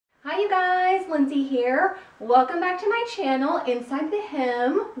Lindsay here. Welcome back to my channel, Inside the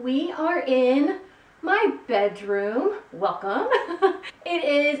Hem. We are in my bedroom. Welcome. It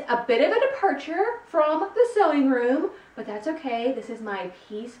is a bit of a departure from the sewing room, but that's okay. This is my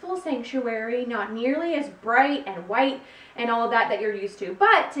peaceful sanctuary, not nearly as bright and white and all of that you're used to.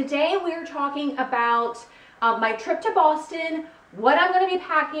 But today we're talking about my trip to Boston, what I'm going to be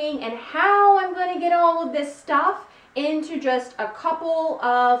packing, and how I'm going to get all of this stuff into just a couple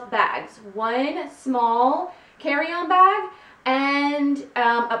of bags. One small carry-on bag and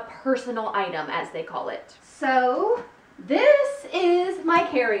a personal item, as they call it. So this is my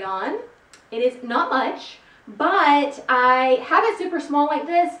carry-on. It is not much, but I have it super small like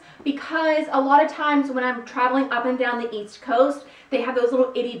this because a lot of times when I'm traveling up and down the East Coast, they have those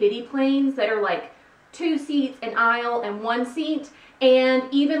little itty-bitty planes that are like 2 seats, an aisle, and 1 seat. And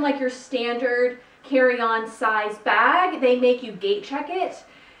even like your standard carry-on size bag, they make you gate check it.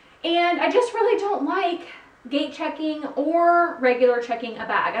 And I just really don't like gate checking or regular checking a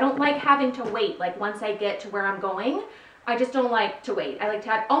bag. I don't like having to wait, like once I get to where I'm going. I just don't like to wait. I like to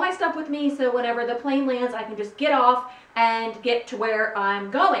have all my stuff with me so whenever the plane lands, I can just get off and get to where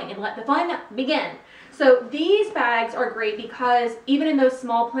I'm going and let the fun begin. So these bags are great because even in those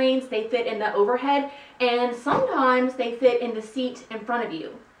small planes, they fit in the overhead and sometimes they fit in the seat in front of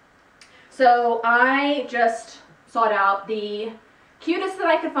you. So I just sought out the cutest that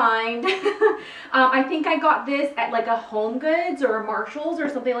I could find. I think I got this at like a Home Goods or a Marshall's or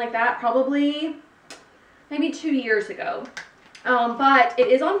something like that, probably maybe 2 years ago. But it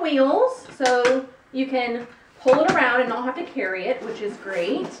is on wheels, so you can pull it around and not have to carry it, which is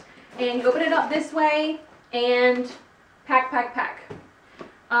great. And you open it up this way and pack, pack, pack.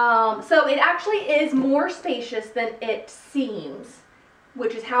 So it actually is more spacious than it seems,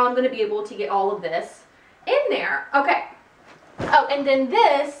 which is how I'm going to be able to get all of this in there. Okay. Oh, and then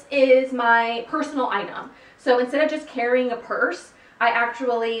this is my personal item. So instead of just carrying a purse, I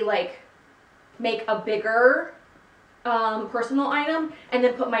actually like make a bigger personal item and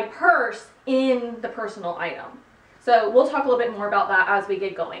then put my purse in the personal item. So we'll talk a little bit more about that as we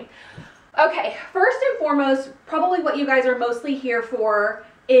get going. Okay, first and foremost, probably what you guys are mostly here for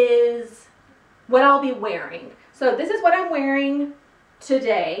is what I'll be wearing. So this is what I'm wearing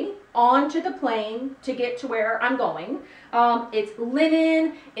today onto the plane to get to where I'm going. It's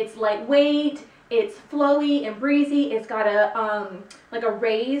linen, it's lightweight, it's flowy and breezy. It's got a like a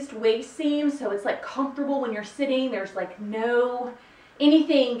raised waist seam, so it's like comfortable when you're sitting. There's like no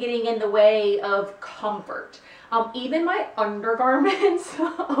anything getting in the way of comfort. Even my undergarments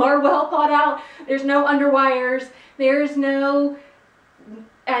are well thought out. There's no underwires. There's no,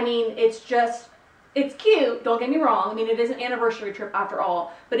 I mean, it's cute, don't get me wrong. I mean, it is an anniversary trip after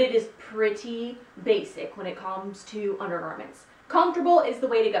all, but it is pretty basic when it comes to undergarments. Comfortable is the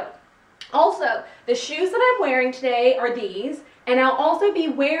way to go. Also, the shoes that I'm wearing today are these, and I'll also be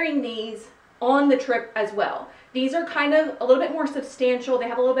wearing these on the trip as well. These are kind of a little bit more substantial. They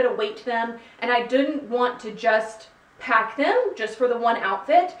have a little bit of weight to them, and I didn't want to just pack them just for the one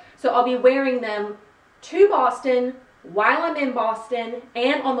outfit. So I'll be wearing them to Boston while I'm in Boston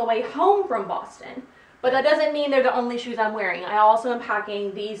and on the way home from Boston. But that doesn't mean they're the only shoes I'm wearing. I also am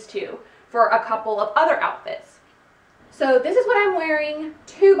packing these two for a couple of other outfits. So this is what I'm wearing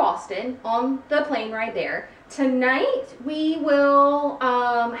to Boston on the plane right there. Tonight we will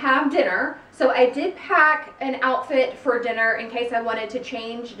have dinner. So I did pack an outfit for dinner in case I wanted to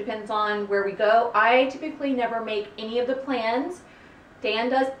change. It depends on where we go. I typically never make any of the plans. Dan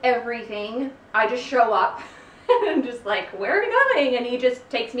does everything. I just show up and I'm just like, where are we going? And he just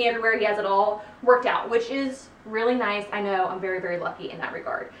takes me everywhere. He has it all worked out, which is really nice. I know I'm very, very lucky in that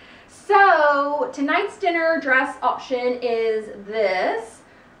regard. So tonight's dinner dress option is this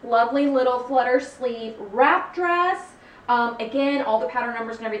lovely little flutter sleeve wrap dress. Again, all the pattern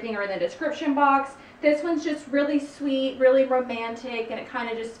numbers and everything are in the description box. This one's just really sweet, really romantic, and it kind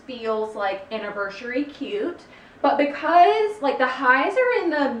of just feels like anniversary cute. But because like the highs are in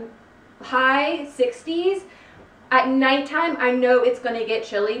the high 60s, at nighttime, I know it's going to get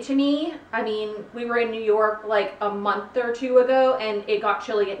chilly to me. I mean, we were in New York like a month or two ago, and it got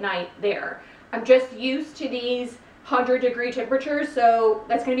chilly at night there. I'm just used to these 100-degree temperatures, so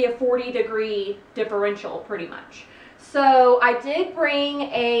that's going to be a 40-degree differential pretty much. So I did bring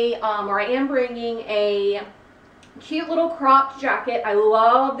a, or I am bringing a cute little cropped jacket. I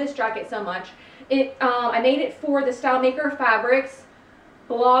love this jacket so much. I made it for the Style Maker Fabrics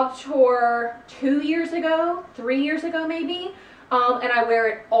blog tour 2 years ago, 3 years ago maybe, and I wear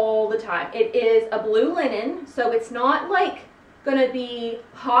it all the time. It is a blue linen, so it's not like gonna be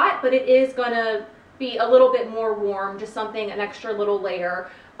hot, but it is gonna be a little bit more warm, just something, an extra little layer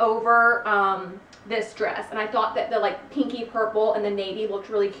over this dress, and I thought that the like pinky purple and the navy looked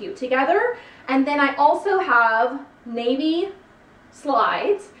really cute together. And then I also have navy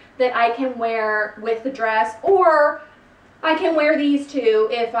slides that I can wear with the dress, or I can wear these too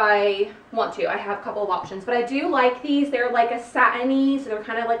if I want to. I have a couple of options, but I do like these. They're like a satiny, so they're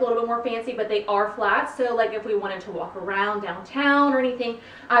kind of like a little bit more fancy, but they are flat. So like if we wanted to walk around downtown or anything,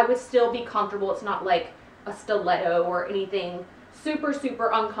 I would still be comfortable. It's not like a stiletto or anything super,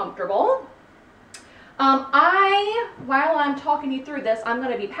 super uncomfortable. While I'm talking you through this, I'm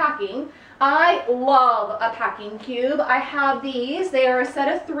going to be packing. I love a packing cube. I have these. They are a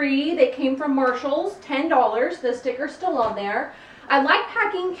set of 3. They came from Marshall's, $10. The sticker's still on there. I like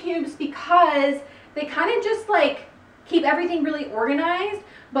packing cubes because they kind of just like keep everything really organized,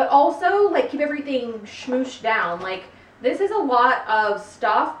 but also like keep everything smooshed down. Like this is a lot of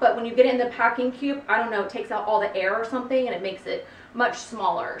stuff, but when you get it in the packing cube, I don't know, it takes out all the air or something and it makes it much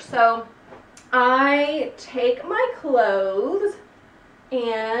smaller. So I take my clothes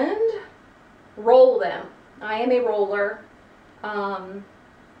and roll them. I am a roller.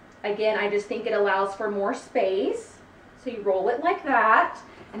 Again, I just think it allows for more space. So you roll it like that,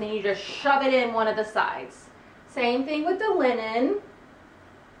 and then you just shove it in one of the sides. Same thing with the linen.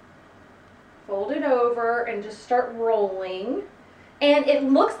 Fold it over and just start rolling. And it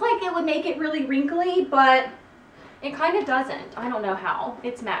looks like it would make it really wrinkly, but it kind of doesn't. I don't know how.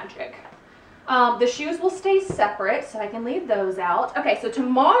 It's magic. The shoes will stay separate, so I can leave those out. Okay, so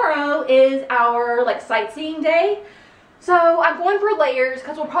tomorrow is our like sightseeing day. So I'm going for layers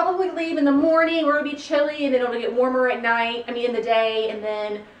because we'll probably leave in the morning where it'll be chilly, and then it'll get warmer at night, in the day, and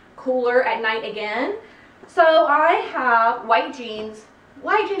then cooler at night again. So I have white jeans.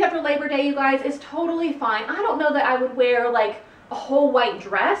 White jeans after Labor Day, you guys, is totally fine. I don't know that I would wear like a whole white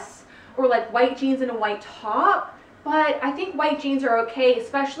dress or like white jeans and a white top. But I think white jeans are okay,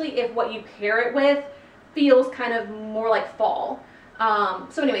 especially if what you pair it with feels kind of more like fall.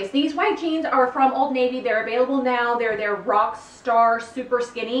 So anyways, these white jeans are from Old Navy. They're available now. They're their Rockstar Super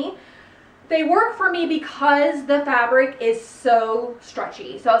Skinny. They work for me because the fabric is so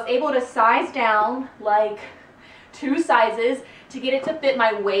stretchy. So I was able to size down like 2 sizes to get it to fit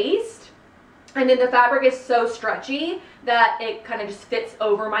my waist. And then the fabric is so stretchy that it kind of just fits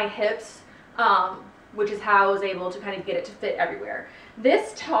over my hips. Which is how I was able to kind of get it to fit everywhere.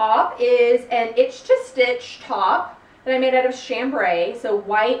 This top is an itch to stitch top that I made out of chambray. So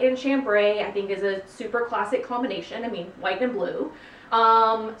white and chambray I think is a super classic combination. I mean, white and blue.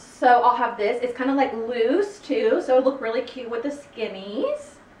 So I'll have this. It's kind of like loose too, so it'll look really cute with the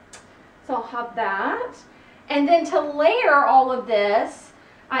skinnies. So I'll have that. And then to layer all of this,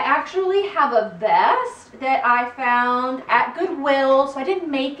 I actually have a vest that I found at Goodwill. So I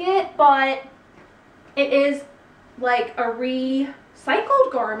didn't make it, but it is like a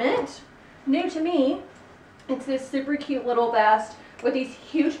recycled garment, new to me. It's this super cute little vest with these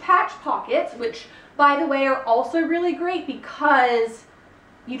huge patch pockets, which by the way are also really great because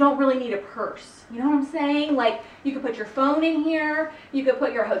you don't really need a purse. You know what I'm saying? Like you could put your phone in here, you could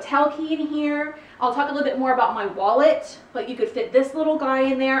put your hotel key in here. I'll talk a little bit more about my wallet, but you could fit this little guy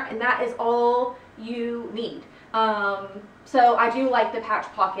in there, and that is all you need. So I do like the patch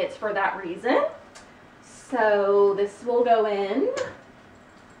pockets for that reason. So this will go in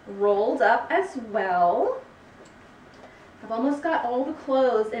rolled up as well. I've almost got all the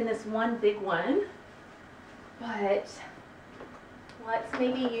clothes in this one big one, but let's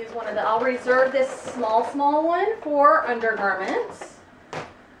maybe use one of the, I'll reserve this small one for undergarments.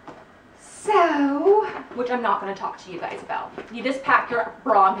 So, which I'm not going to talk to you guys about. You just pack your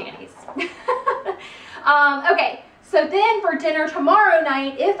bra and panties. Okay. So then for dinner tomorrow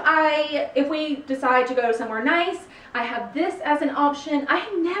night, if we decide to go somewhere nice, I have this as an option.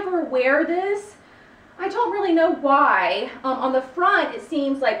 I never wear this. I don't really know why. On the front, it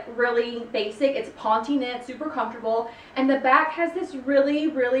seems like really basic. It's ponte knit, super comfortable. And the back has this really,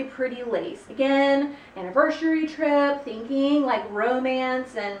 really pretty lace. Again, anniversary trip, thinking like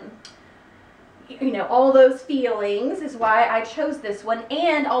romance and you know, all those feelings is why I chose this one.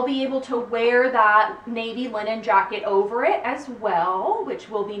 And I'll be able to wear that navy linen jacket over it as well, which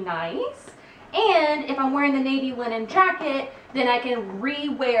will be nice. And if I'm wearing the navy linen jacket, then I can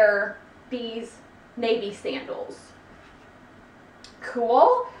re-wear these navy sandals.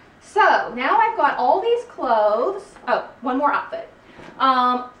 Cool. So now I've got all these clothes. Oh, one more outfit.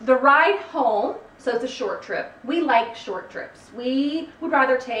 The ride home, so it's a short trip. We like short trips. We would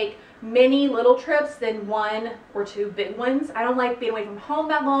rather take many little trips than 1 or 2 big ones. I don't like being away from home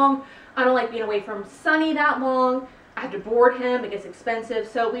that long. I don't like being away from Sunny that long. I have to board him. It gets expensive.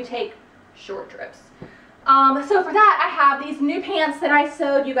 So we take short trips. So for that, I have these new pants that I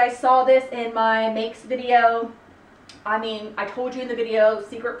sewed. You guys saw this in my makes video. I mean, I told you in the video,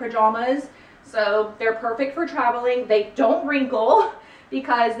 secret pajamas. So they're perfect for traveling. They don't wrinkle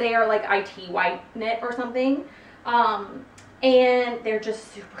because they are like IT white knit or something. And they're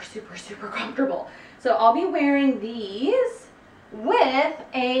just super, super, super comfortable. So I'll be wearing these with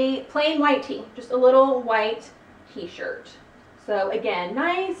a plain white tee, just a little white t-shirt. So again,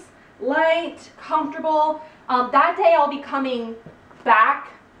 nice, light, comfortable. That day I'll be coming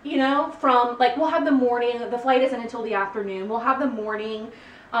back, you know, from like, we'll have the morning, the flight isn't until the afternoon. We'll have the morning,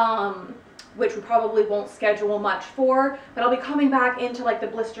 which we probably won't schedule much for, but I'll be coming back into like the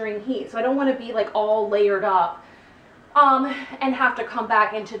blistering heat. So I don't want to be like all layered up, and have to come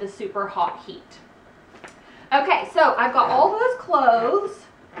back into the super hot heat. Okay, so I've got all those clothes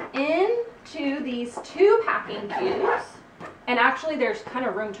into these 2 packing cubes, and actually there's kind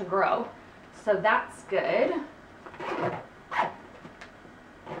of room to grow, so that's good.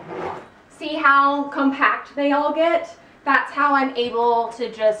 See how compact they all get? That's how I'm able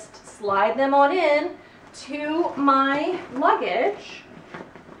to just slide them on in to my luggage,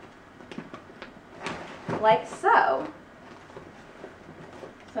 like so.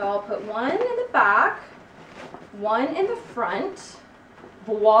 So I'll put one in the back, one in the front,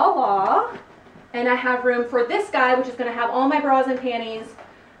 voila, and I have room for this guy, which is going to have all my bras and panties,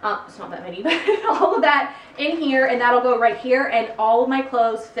 it's not that many, but all of that in here, and that'll go right here, and all of my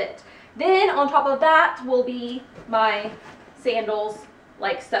clothes fit. Then on top of that will be my sandals,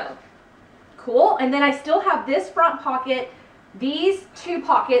 like so. Cool. And then I still have this front pocket, these 2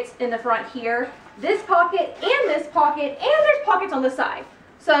 pockets in the front here, this pocket and this pocket, and there's pockets on the side.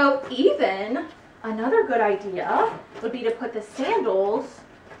 So even another good idea would be to put the sandals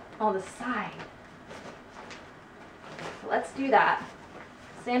on the side. So let's do that.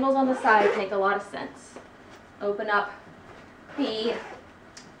 Sandals on the side make a lot of sense. Open up the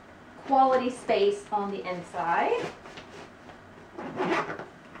quality space on the inside.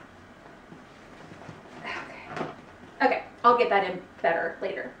 Okay, I'll get that in better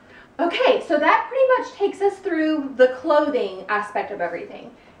later. Okay, so that pretty much takes us through the clothing aspect of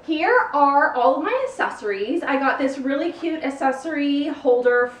everything. Here are all of my accessories. I got this really cute accessory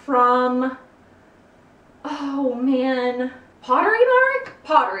holder from, oh man, Pottery Barn?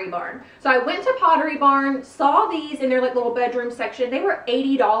 Pottery Barn. So I went to Pottery Barn, saw these in their like little bedroom section. They were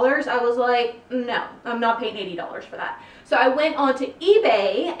 $80. I was like, no, I'm not paying $80 for that. So I went onto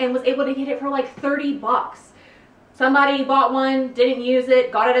eBay and was able to get it for like 30 bucks. Somebody bought one, didn't use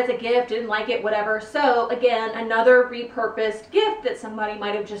it, got it as a gift, didn't like it, whatever. So again, another repurposed gift that somebody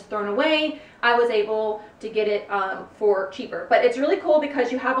might have just thrown away. I was able to get it for cheaper. But it's really cool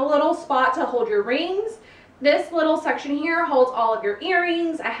because you have a little spot to hold your rings. This little section here holds all of your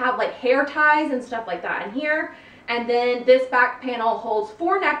earrings. I have like hair ties and stuff like that in here. And then this back panel holds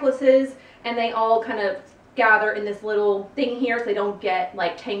 4 necklaces, and they all kind of gather in this little thing here so they don't get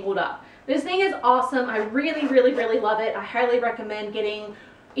like tangled up. This thing is awesome. I really, really, really love it. I highly recommend getting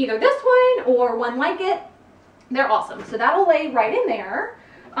either this one or one like it. They're awesome. So that'll lay right in there.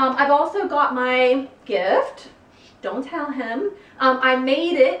 I've also got my gift. Don't tell him. I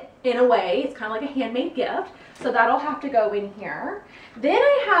made it in a way. It's kind of like a handmade gift. So that'll have to go in here. Then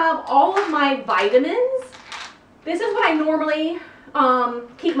I have all of my vitamins. This is what I normally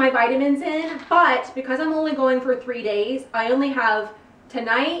keep my vitamins in. But because I'm only going for 3 days, I only have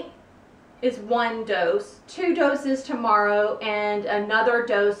tonight is 1 dose, 2 doses tomorrow, and another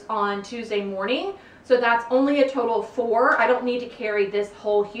dose on Tuesday morning. So that's only a total of 4. I don't need to carry this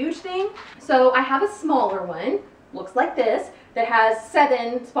whole huge thing. So I have a smaller one, looks like this, that has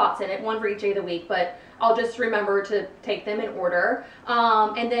 7 spots in it, 1 for each day of the week, but I'll just remember to take them in order.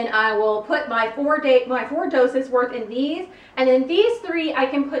 And then I will put my 4 doses worth in these. And then these 3, I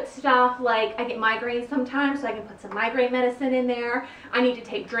can put stuff like, I get migraines sometimes, so I can put some migraine medicine in there. I need to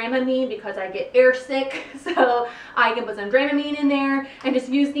take Dramamine because I get air sick, so I can put some Dramamine in there and just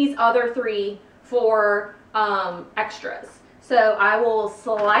use these other 3 for extras. So I will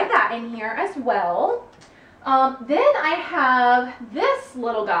slide that in here as well. Then I have this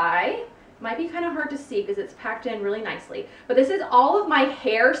little guy. Might be kind of hard to see because it's packed in really nicely, but this is all of my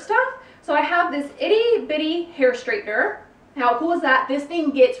hair stuff. So I have this itty bitty hair straightener. How cool is that? This thing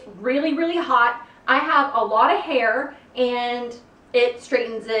gets really, really hot. I have a lot of hair and it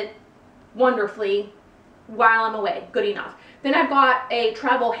straightens it wonderfully while I'm away. Good enough. Then I've got a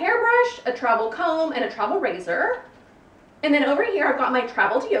travel hairbrush, a travel comb, and a travel razor. And then over here I've got my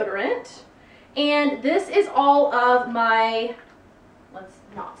travel deodorant. And this is all of my, let's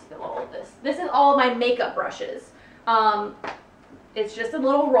not spill all of this. This is all of my makeup brushes. It's just a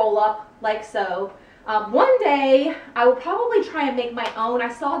little roll up like so. One day I will probably try and make my own.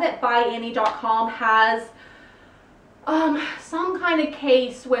 I saw that byannie.com has some kind of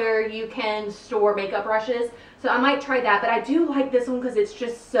case where you can store makeup brushes, so I might try that. But I do like this one because it's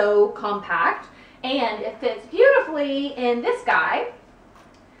just so compact and it fits beautifully in this guy.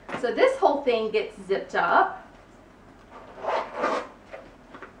 So this whole thing gets zipped up,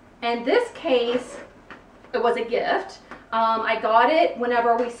 and this case, it was a gift. I got it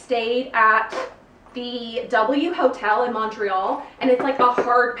whenever we stayed at the W Hotel in Montreal, and it's like a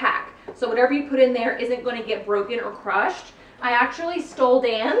hard pack. So whatever you put in there isn't going to get broken or crushed. I actually stole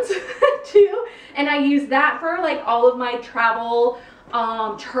Dan's too, and I use that for like all of my travel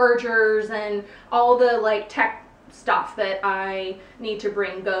chargers, and all the like tech stuff that I need to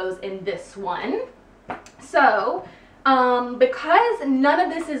bring goes in this one. So because none of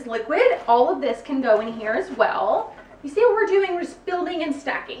this is liquid, all of this can go in here as well. You see what we're doing? We're just building and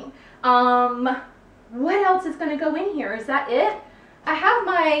stacking. What else is going to go in here? Is that it? I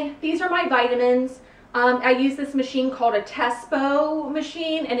have these are my vitamins. I use this machine called a Tespo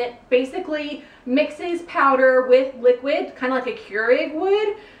machine, and it basically mixes powder with liquid, kind of like a Keurig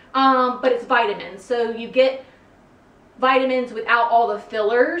would, but it's vitamins. So you get vitamins without all the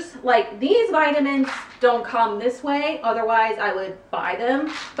fillers. Like these vitamins don't come this way, otherwise I would buy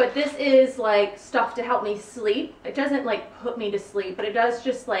them. But this is like stuff to help me sleep. It doesn't like put me to sleep, but it does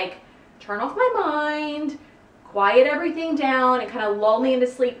just like turn off my mind, quiet everything down, and kind of lull me into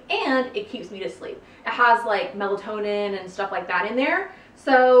sleep, and it keeps me to sleep. It has like melatonin and stuff like that in there.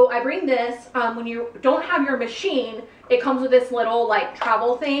 So I bring this, when you don't have your machine, it comes with this little like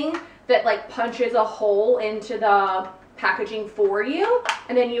travel thing that like punches a hole into the packaging for you,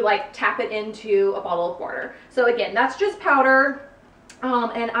 and then you like tap it into a bottle of water. So again, that's just powder,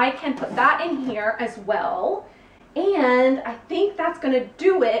 and I can put that in here as well. And I think that's gonna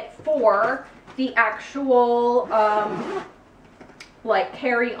do it for the actual like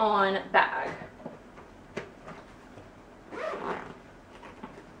carry-on bag.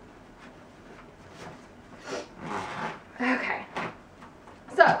 Okay,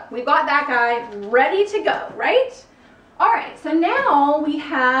 so we've got that guy ready to go, right? All right, so now we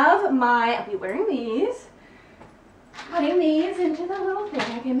have I'll be wearing these, putting these into the little thing.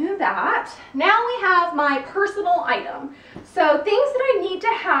 I can move that. Now we have my personal item. So things that I need to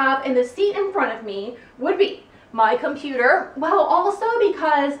have in the seat in front of me would be my computer. Well, also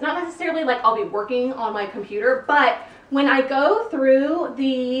because not necessarily like I'll be working on my computer, but when I go through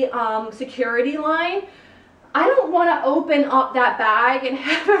the security line, I don't want to open up that bag and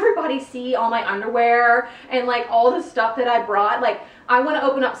have everybody see all my underwear and like all the stuff that I brought. Like I want to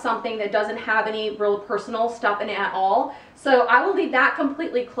open up something that doesn't have any real personal stuff in it at all. So I will leave that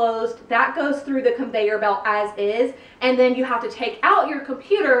completely closed. That goes through the conveyor belt as is. And then you have to take out your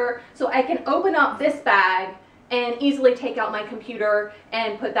computer, so I can open up this bag and easily take out my computer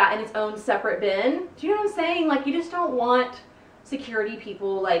and put that in its own separate bin. Do you know what I'm saying? Like you just don't want security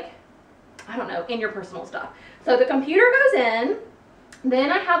people like, I don't know, in your personal stuff. So the computer goes in.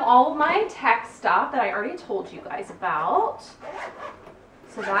 Then I have all of my tech stuff that I already told you guys about.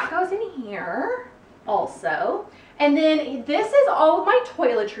 So that goes in here also. And then this is all of my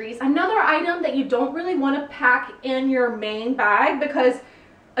toiletries. Another item that you don't really want to pack in your main bag because,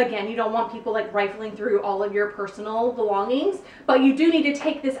 again, you don't want people like rifling through all of your personal belongings. But you do need to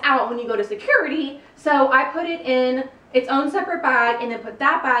take this out when you go to security. So I put it in its own separate bag and then put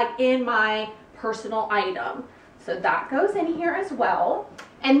that bag in my personal item. So that goes in here as well.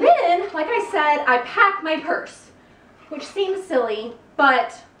 And then, like I said, I pack my purse, which seems silly,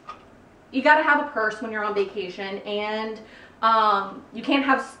 but you got to have a purse when you're on vacation, and you can't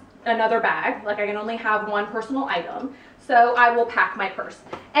have another bag. Like I can only have one personal item. So I will pack my purse.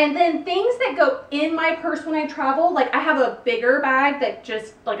 And then things that go in my purse when I travel, like I have a bigger bag that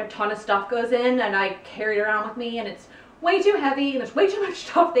just like a ton of stuff goes in, and I carry it around with me, and it's way too heavy and there's way too much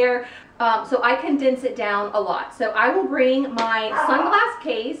stuff there. So I condense it down a lot. So I will bring my sunglass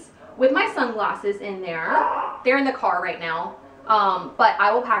case with my sunglasses in there. They're in the car right now, but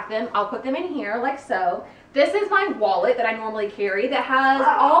I will pack them. I'll put them in here like so. This is my wallet that I normally carry that has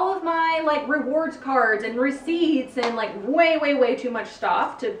all of my like rewards cards and receipts and like way too much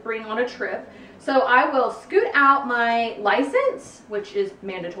stuff to bring on a trip. So I will scoot out my license, which is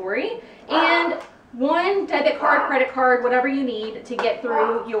mandatory, and one debit card, credit card, whatever you need to get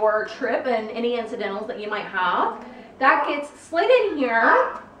through your trip and any incidentals that you might have. That gets slid in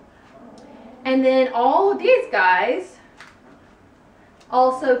here. And then all of these guys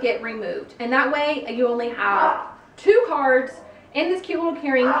also get removed. And that way you only have 2 cards in this cute little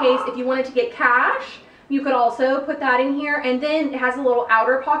carrying case. If you wanted to get cash, You could also put that in here, and then it has a little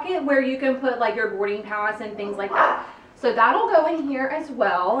outer pocket where you can put like your boarding pass and things like that. So that'll go in here as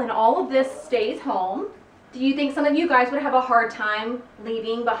well, and all of this stays home. Do you think some of you guys would have a hard time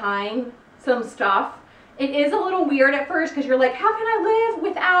leaving behind some stuff? It is a little weird at first because you're like, how can I live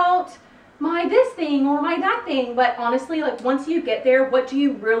without my this thing or my that thing? But honestly, like once you get there, what do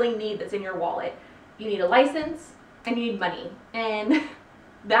you really need that's in your wallet? You need a license and you need money, and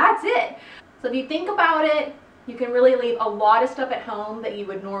that's it. So if you think about it, you can really leave a lot of stuff at home that you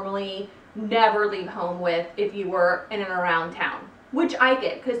would normally never leave home with if you were in and around town, which I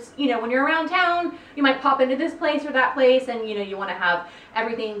get, because you know, when you're around town, you might pop into this place or that place, and you know, you want to have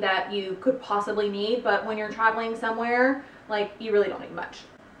everything that you could possibly need. But when you're traveling somewhere, like, you really don't need much.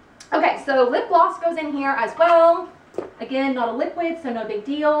 Okay, so lip gloss goes in here as well. Again, not a liquid, so no big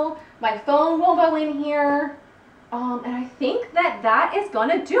deal. My phone will go in here. And I think that is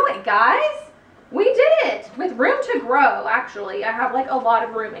gonna do it, guys. We did it with room to grow. Actually, I have like a lot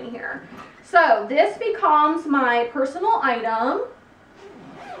of room in here. So this becomes my personal item.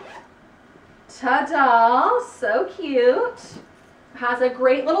 Ta-da, so cute. Has a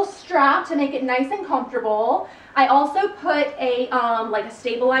great little strap to make it nice and comfortable. I also put a like a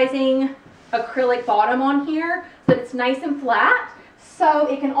stabilizing acrylic bottom on here so that it's nice and flat. So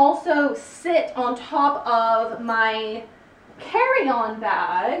it can also sit on top of my carry-on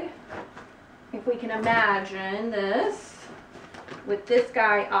bag. If we can imagine this with this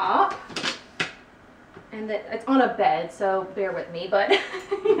guy up. And that it's on a bed, so bear with me, but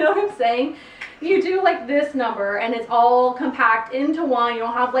you know what I'm saying? You do like this number and it's all compact into one. You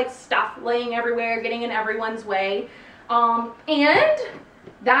don't have like stuff laying everywhere, getting in everyone's way. And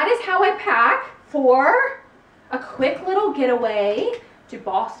that is how I pack for a quick little getaway to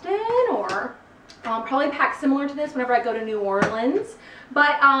Boston, or probably pack similar to this whenever I go to New Orleans.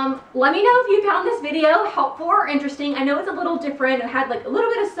 But let me know if you found this video helpful or interesting. I know it's a little different. It had like a little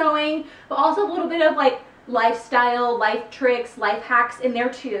bit of sewing, but also a little bit of like lifestyle, life tricks, life hacks in there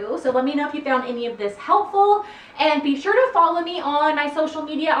too. So let me know if you found any of this helpful, and be sure to follow me on my social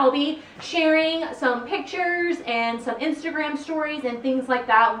media. I'll be sharing some pictures and some Instagram stories and things like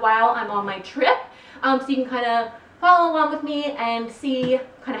that while I'm on my trip. So you can kind of follow along with me and see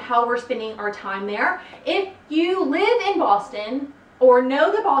kind of how we're spending our time there. If you live in Boston or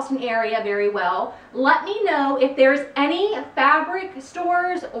know the Boston area very well, let me know if there's any fabric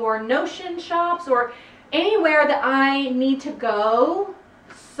stores or notion shops or anywhere that I need to go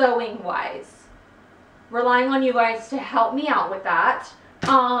sewing wise. Relying on you guys to help me out with that.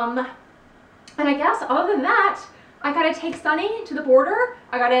 And I guess other than that, I gotta take Sunny to the border.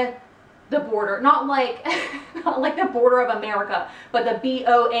 The border, not like not like the border of America, but the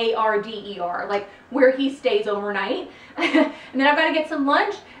BOARDER, like where he stays overnight. And then I've got to get some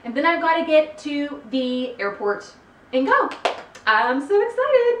lunch, and then I've got to get to the airport and go. I'm so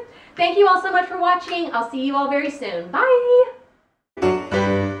excited. Thank you all so much for watching. I'll see you all very soon. Bye.